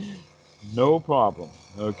that. No problem.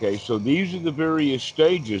 Okay, so these are the various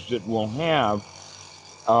stages that we'll have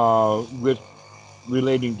with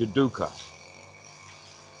relating to dukkha.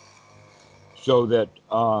 So that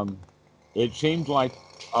it seems like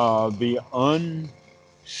the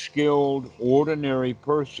unskilled, ordinary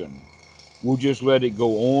person will just let it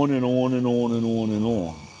go on and on and on and on and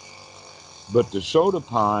on. But the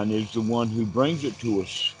sotapan is the one who brings it to a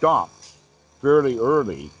stop fairly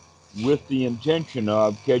early with the intention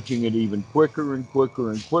of catching it even quicker and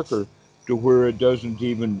quicker and quicker to where it doesn't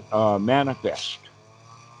even manifest.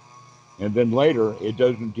 And then later, it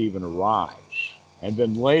doesn't even arise. And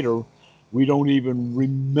then later, we don't even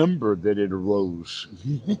remember that it arose.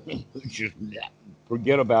 Just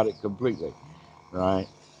forget about it completely, right?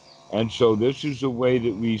 And so this is the way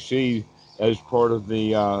that we see as part of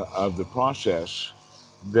the process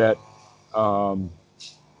that um,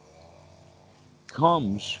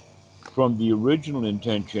 comes from the original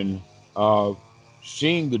intention of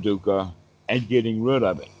seeing the dukkha and getting rid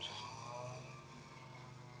of it.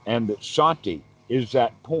 And that sati is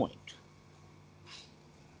that point.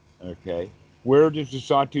 Okay. Where does the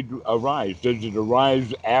sati arise? Does it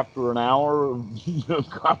arise after an hour of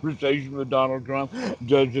conversation with Donald Trump?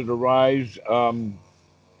 Does it arise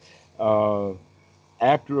uh,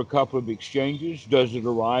 after a couple of exchanges? Does it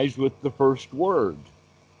arise with the first word?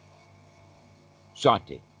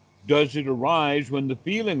 Sati. Does it arise when the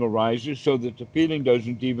feeling arises so that the feeling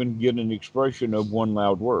doesn't even get an expression of one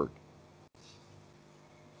loud word?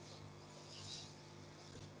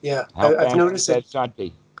 Yeah. How I've fast is noticed it. that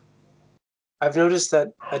sati? I've noticed that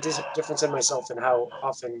a difference in myself and how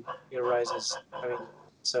often it arises. I mean,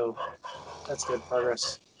 so that's good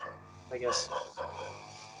progress, I guess.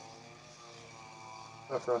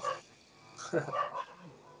 Rough, rough.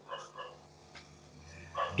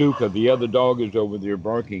 Duca, the other dog, is over there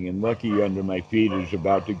barking, and Lucky under my feet is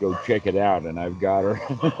about to go check it out, and I've got her,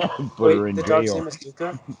 put her Wait, in the dog's jail. name is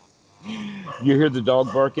Duca? You hear the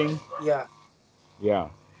dog barking? Yeah. Yeah.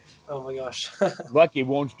 Oh my gosh. Lucky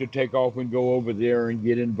wants to take off and go over there and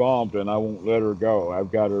get involved, and I won't let her go.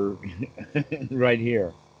 I've got her right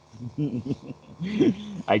here.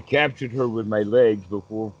 I captured her with my legs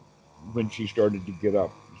before when she started to get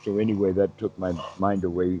up. So anyway, that took my mind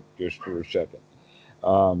away just for a second.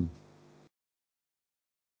 Um,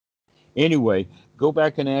 anyway, go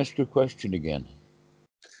back and ask your question again.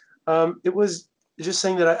 It was just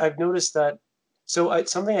saying that I've noticed that. So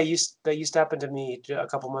something that used to happen to me a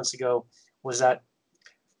couple months ago was that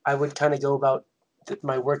I would kind of go about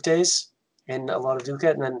my work days and a lot of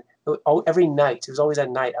dukkha, and then every night it was always at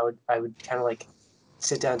night I would kind of like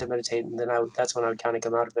sit down to meditate, and then that's when I would kind of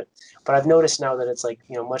come out of it. But I've noticed now that it's like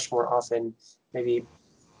much more often. Maybe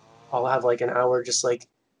I'll have like an hour just like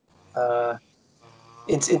uh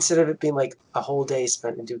instead of it being like a whole day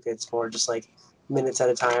spent in dukkha, it's more just like minutes at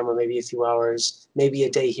a time, or maybe a few hours, maybe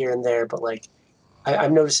a day here and there. But like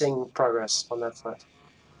I'm noticing progress on that front.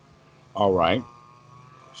 All right.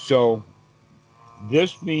 So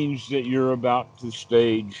this means that you're about to the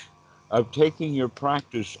stage of taking your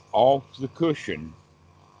practice off the cushion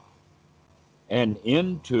and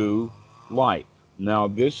into life. Now,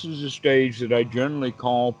 this is a stage that I generally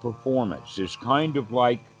call performance. It's kind of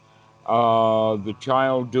like the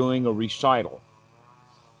child doing a recital,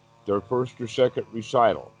 their first or second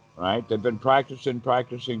recital, right? They've been practicing,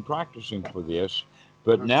 practicing, practicing for this,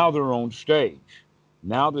 but Mm-hmm. now they're on stage.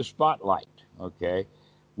 Now the spotlight, okay?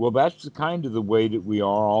 Well, that's the kind of the way that we are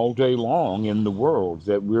all day long in the world,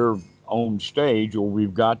 that we're on stage or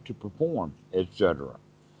we've got to perform, etc.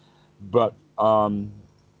 But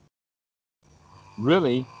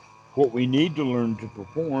really, what we need to learn to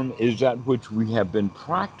perform is that which we have been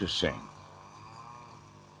practicing.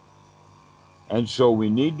 And so we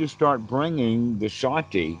need to start bringing the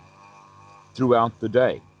sati throughout the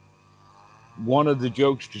day. One of the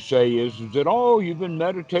jokes to say is that, oh, you've been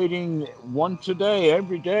meditating once a day,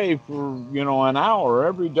 every day for, an hour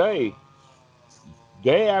every day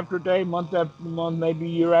after day, month after month, maybe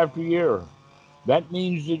year after year. That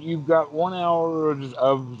means that you've got 1 hour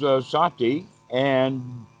of sati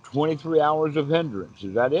and 23 hours of hindrance.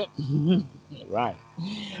 Is that it? Right.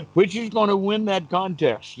 Which is going to win that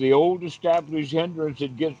contest? The old established hindrance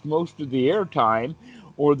that gets most of the airtime,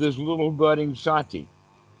 or this little budding sati?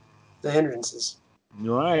 The hindrances.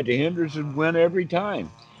 Right. The hindrances win every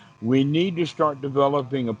time. We need to start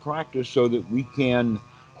developing a practice so that we can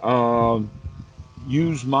um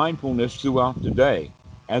use mindfulness throughout the day.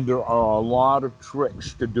 And there are a lot of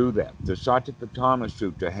tricks to do that. The Satipatthana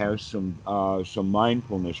Sutta has some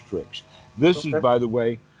mindfulness tricks. This is, Okay. by the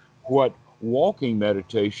way, what walking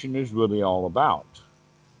meditation is really all about.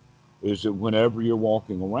 Is that whenever you're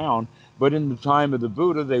walking around, but in the time of the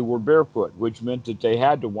Buddha, they were barefoot, which meant that they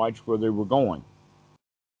had to watch where they were going.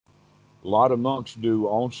 A lot of monks do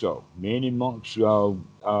also. Many monks will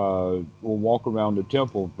walk around the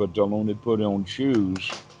temple, but they'll only put on shoes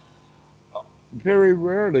very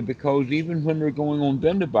rarely, because even when they're going on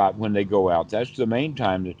Bendabat, when they go out, that's the main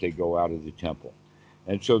time that they go out of the temple.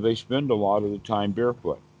 And so they spend a lot of the time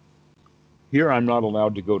barefoot. Here, I'm not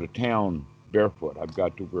allowed to go to town barefoot. I've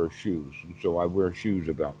got to wear shoes. And so I wear shoes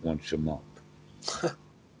about once a month.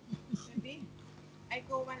 I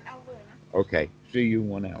go 1 hour. Okay, see you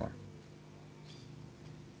 1 hour.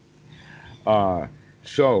 Uh,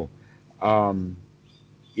 so, um,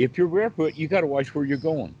 if you're barefoot, you got to watch where you're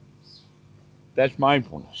going. That's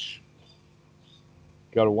mindfulness.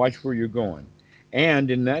 Got to watch where you're going. And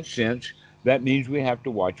in that sense, that means we have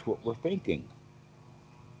to watch what we're thinking.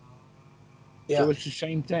 Yeah, So it's the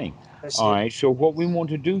same thing. I see All it. right. So what we want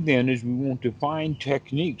to do then is we want to find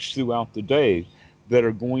techniques throughout the day that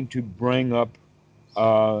are going to bring up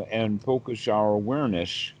and focus our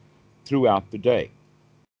awareness throughout the day.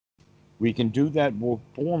 We can do that both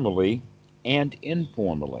formally and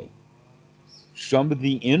informally. Some of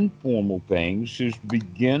the informal things is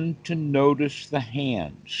begin to notice the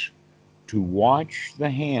hands, to watch the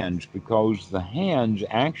hands, because the hands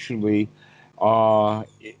actually uh,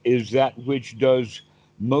 is that which does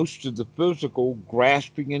most of the physical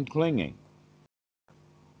grasping and clinging.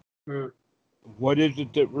 Mm. What is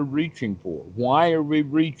it that we're reaching for? Why are we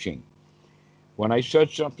reaching? When I set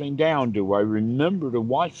something down, do I remember to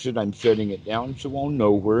watch that I'm setting it down so I'll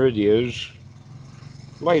know where it is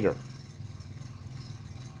later?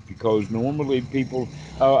 Because normally people,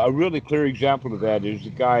 a really clear example of that is the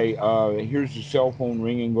guy hears the cell phone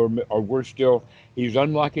ringing, or worse still, he's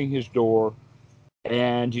unlocking his door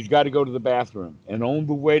and he's got to go to the bathroom. And on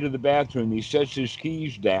the way to the bathroom, he sets his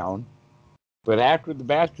keys down. But after the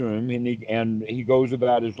bathroom, and he goes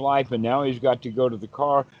about his life, and now he's got to go to the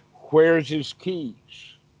car. Where's his keys?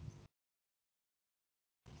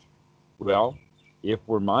 Well, if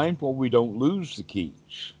we're mindful, we don't lose the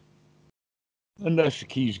keys, unless the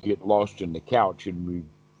keys get lost in the couch and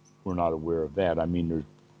we're not aware of that. I mean, there's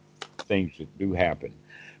things that do happen.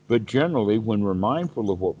 But generally, when we're mindful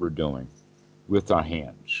of what we're doing with our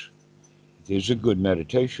hands, it is a good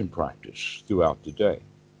meditation practice throughout the day.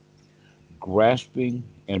 Grasping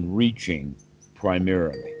and reaching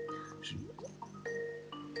primarily.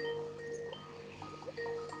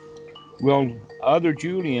 Well, other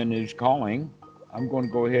Julien is calling. I'm going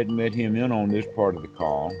to go ahead and let him in on this part of the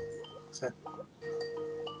call. So,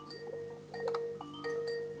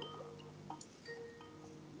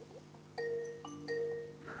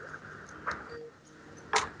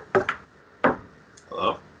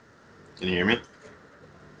 Hello? Can you hear me?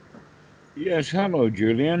 Yes, hello,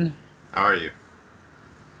 Julien. How are you?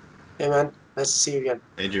 hey man, nice to see you again.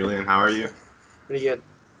 Hey, Julian, how are you? Pretty good.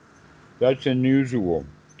 That's unusual.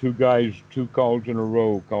 Two guys, two calls in a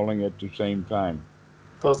row calling at the same time.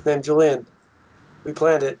 Both named Julien. We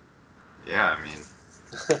planned it. Yeah, I mean,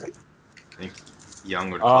 I think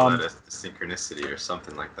Young would call that Um, a synchronicity or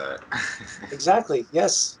something like that. Exactly.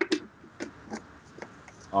 Yes.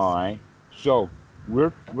 all right. So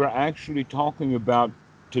we're actually talking about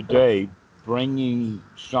today bringing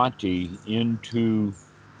sati into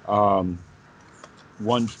um,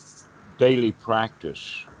 one's daily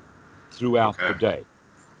practice throughout Okay, the day.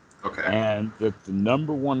 okay, And that the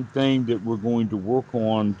number one thing that we're going to work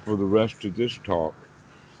on for the rest of this talk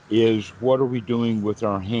is what are we doing with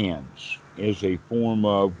our hands as a form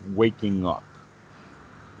of waking up.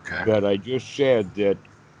 okay, That I just said that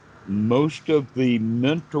most of the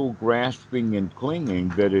mental grasping and clinging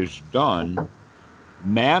that is done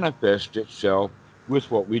manifests itself with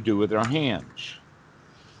what we do with our hands.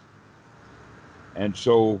 And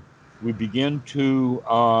so we begin to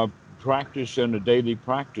practice in a daily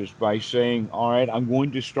practice by saying, all right, I'm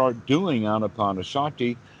going to start doing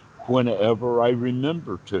Anapanasati whenever I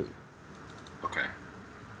remember to. Okay.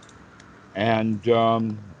 And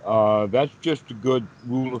that's just a good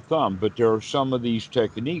rule of thumb. But there are some of these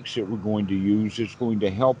techniques that we're going to use that's going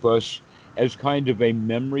to help us as kind of a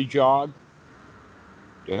memory jog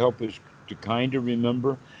to help us to kind of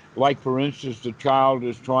remember. Like, for instance, the child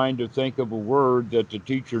is trying to think of a word that the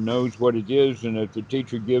teacher knows what it is, and if the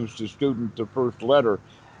teacher gives the student the first letter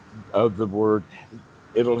of the word,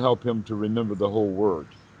 it'll help him to remember the whole word,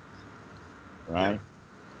 Yeah. right?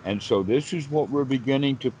 And so this is what we're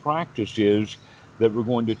beginning to practice is that we're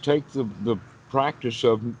going to take the practice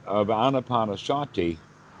of anapanasati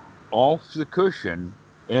off the cushion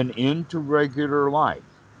and into regular life.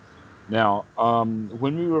 Now,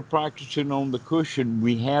 when we were practicing on the cushion,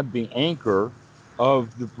 we had the anchor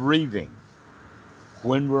of the breathing.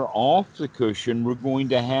 When we're off the cushion, we're going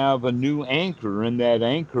to have a new anchor, and that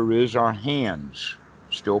anchor is our hands.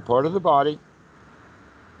 Still part of the body,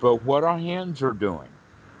 but what our hands are doing.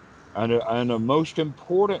 And a most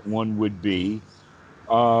important one would be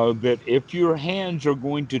that if your hands are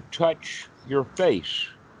going to touch your face,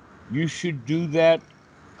 you should do that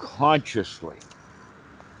consciously.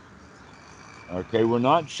 Okay, we're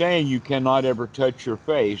not saying you cannot ever touch your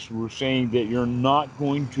face. We're saying that you're not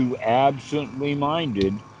going to absently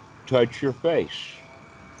minded touch your face.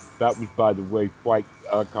 That was, by the way, quite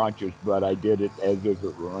conscious, but I did it as if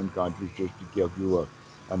it were unconscious just to give you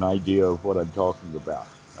an idea of what I'm talking about.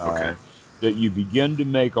 All Okay. right. That you begin to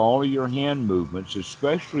make all of your hand movements,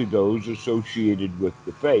 especially those associated with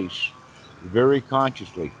the face, very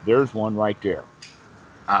consciously. There's one right there.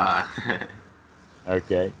 Uh,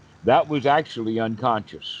 Okay. That was actually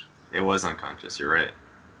unconscious. it was unconscious. You're right.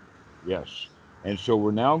 Yes. And so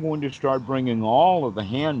we're now going to start bringing all of the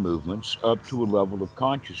hand movements up to a level of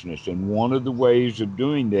consciousness. And one of the ways of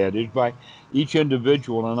doing that is by each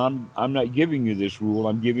individual, and I'm not giving you this rule,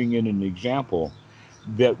 I'm giving it an example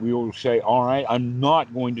that we will say, all right, I'm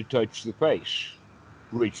not going to touch the face,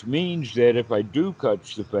 which means that if I do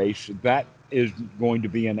touch the face, that is going to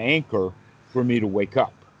be an anchor for me to wake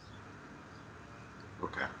up.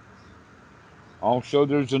 Okay. Also,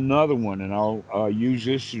 there's another one, and I'll use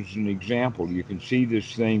this as an example. You can see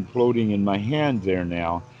this thing floating in my hand there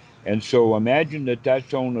now. And so imagine that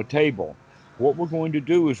that's on a table. What we're going to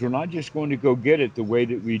do is we're not just going to go get it the way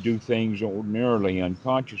that we do things ordinarily,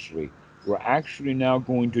 unconsciously. We're actually now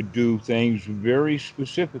going to do things very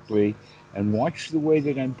specifically. And watch the way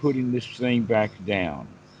that I'm putting this thing back down.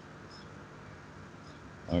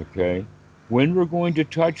 Okay? When we're going to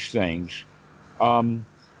touch things, um,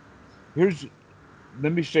 here's,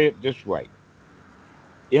 let me say it this way.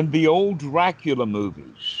 In the old Dracula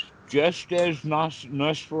movies, just as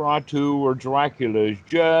Nosferatu or Dracula is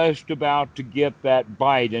just about to get that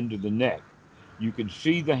bite into the neck, you can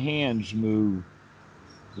see the hands move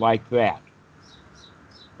like that.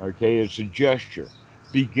 Okay, it's a gesture.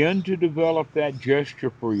 Begin to develop that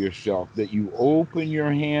gesture for yourself that you open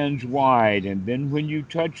your hands wide, and then when you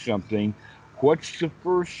touch something, what's the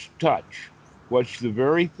first touch? What's the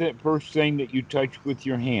very first thing that you touch with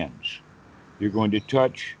your hands? You're going to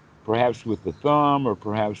touch perhaps with the thumb or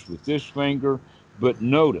perhaps with this finger, but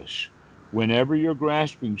notice whenever you're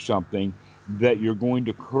grasping something that you're going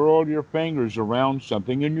to curl your fingers around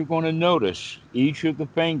something and you're going to notice each of the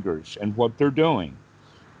fingers and what they're doing.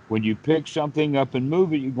 When you pick something up and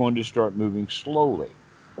move it, you're going to start moving slowly.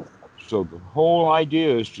 So the whole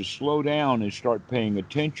idea is to slow down and start paying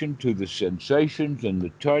attention to the sensations and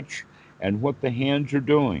the touch and what the hands are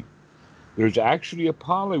doing. There's actually a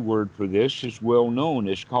Pali word for this, it's well known.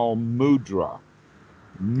 It's called mudra.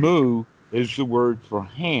 Mu is the word for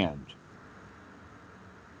hand.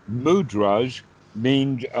 Mudras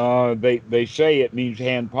means, they say it means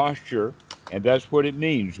hand posture, and that's what it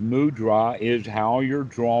means. Mudra is how you're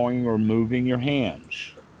drawing or moving your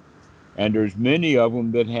hands. And there's many of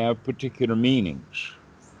them that have particular meanings.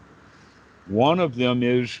 One of them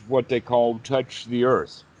is what they call touch the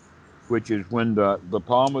earth, which is when the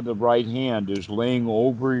palm of the right hand is laying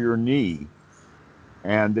over your knee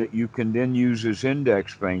and that you can then use this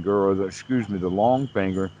index finger or excuse me, the long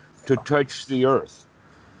finger to touch the earth.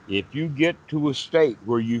 If you get to a state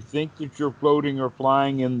where you think that you're floating or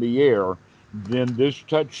flying in the air, then this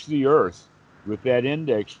touch the earth with that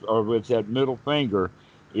index or with that middle finger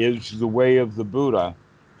is the way of the Buddha,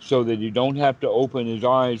 so that you don't have to open his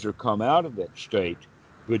eyes or come out of that state,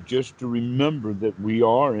 but just to remember that we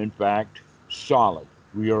are in fact solid.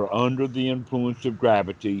 We are under the influence of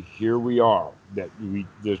gravity. Here we are.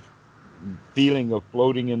 This feeling of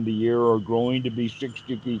floating in the air or growing to be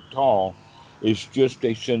 60 feet tall is just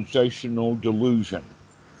a sensational delusion.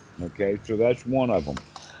 Okay, so that's one of them.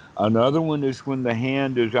 Another one is when the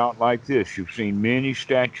hand is out like this. You've seen many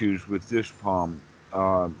statues with this palm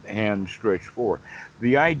hand stretched forth.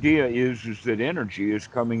 The idea is that energy is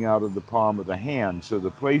coming out of the palm of the hand. So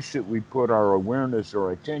the place that we put our awareness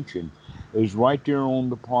or attention is right there on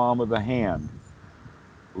the palm of the hand,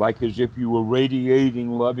 like as if you were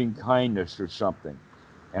radiating loving kindness or something,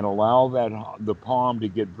 and allow that the palm to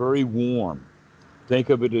get very warm. Think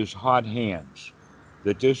of it as hot hands.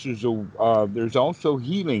 That this is a there's also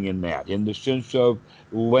healing in that, in the sense of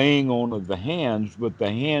laying on of the hands, but the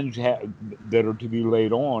hands that are to be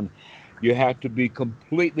laid on, you have to be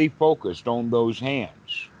completely focused on those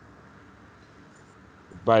hands.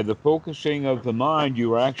 By the focusing of the mind,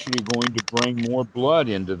 you are actually going to bring more blood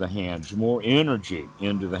into the hands, more energy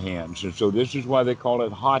into the hands. And so this is why they call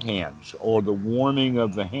it hot hands, or the warming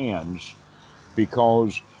of the hands,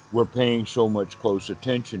 because we're paying so much close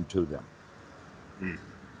attention to them. Mm.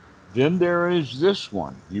 Then there is this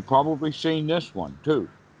one. You've probably seen this one too.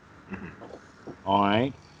 Mm-hmm. All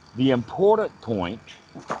right. The important point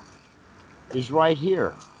is right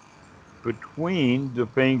here, between the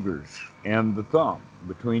fingers and the thumb,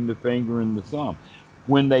 between the finger and the thumb.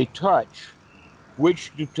 When they touch,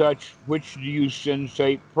 which do you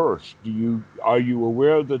sensate first? Are you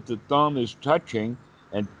aware that the thumb is touching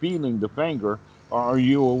and feeling the finger, or are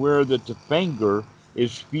you aware that the finger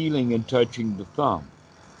is feeling and touching the thumb?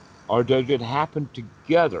 Or does it happen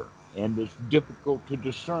together and it's difficult to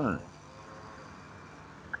discern?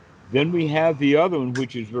 Then we have the other one,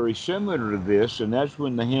 which is very similar to this, and that's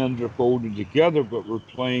when the hands are folded together, but we're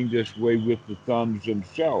playing this way with the thumbs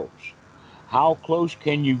themselves. How close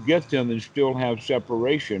can you get them and still have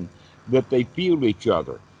separation that they feel each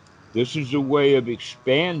other? This is a way of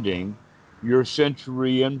expanding your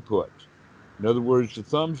sensory input. In other words, the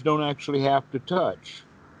thumbs don't actually have to touch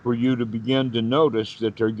for you to begin to notice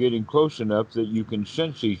that they're getting close enough that you can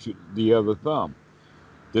sense the other thumb.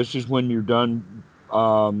 This is when you're done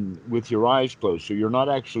with your eyes closed. So you're not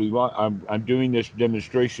actually, I'm doing this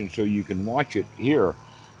demonstration so you can watch it here.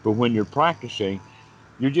 But when you're practicing,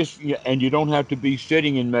 and you don't have to be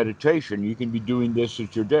sitting in meditation. You can be doing this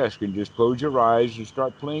at your desk and just close your eyes and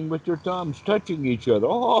start playing with your thumbs, touching each other.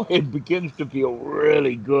 Oh, it begins to feel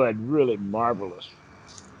really good, really marvelous.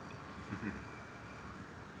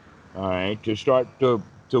 All right, to start to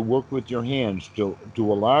work with your hands, to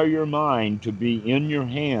allow your mind to be in your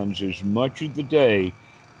hands as much of the day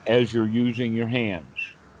as you're using your hands,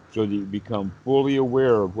 so that you become fully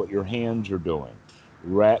aware of what your hands are doing.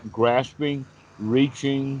 Grasping,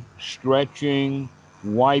 reaching, stretching,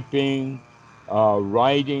 wiping,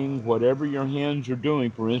 writing, whatever your hands are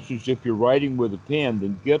doing. For instance, if you're writing with a pen,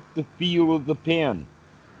 then get the feel of the pen.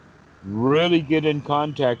 Really get in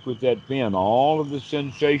contact with that pen, all of the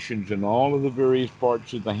sensations and all of the various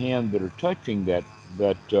parts of the hand that are touching that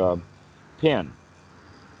pen.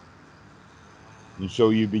 And so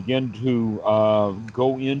you begin to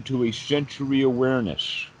go into a sensory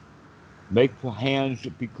awareness. Make the hands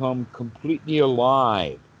become completely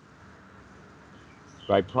alive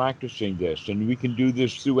by practicing this. And we can do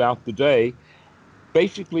this throughout the day,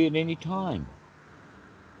 basically at any time.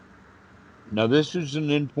 Now, this is an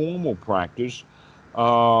informal practice.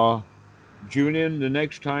 Uh, Julien, the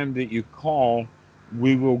next time that you call,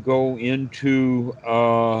 we will go into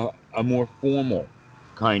a more formal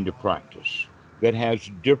kind of practice that has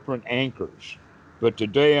different anchors. But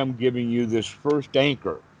today I'm giving you this first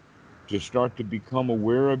anchor to start to become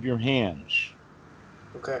aware of your hands,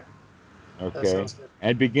 Okay, that okay, sounds good.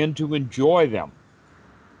 and begin to enjoy them.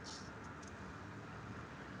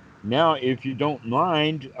 Now, if you don't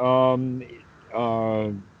mind, uh,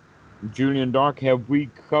 Julian Dark, have we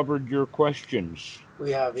covered your questions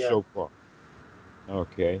We have, yeah. so far?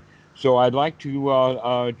 Okay. So I'd like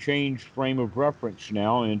to change frame of reference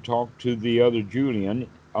now and talk to the other Julian.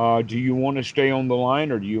 Do you want to stay on the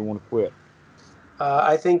line or do you want to quit?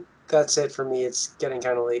 I think that's it for me. It's getting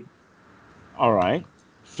kind of late. All right.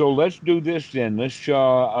 So let's do this then. Let's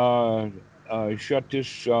shut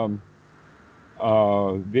this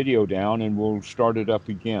video down and we'll start it up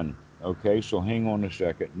again. Okay. So hang on a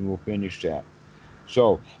second and we'll finish that.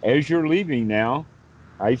 So as you're leaving now,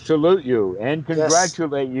 I salute you and Yes,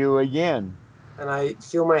 congratulate you again. and I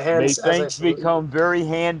feel my May hands as I things salute you. become very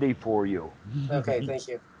handy for you. Okay, thank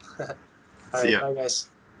you. All See right, ya. bye, guys.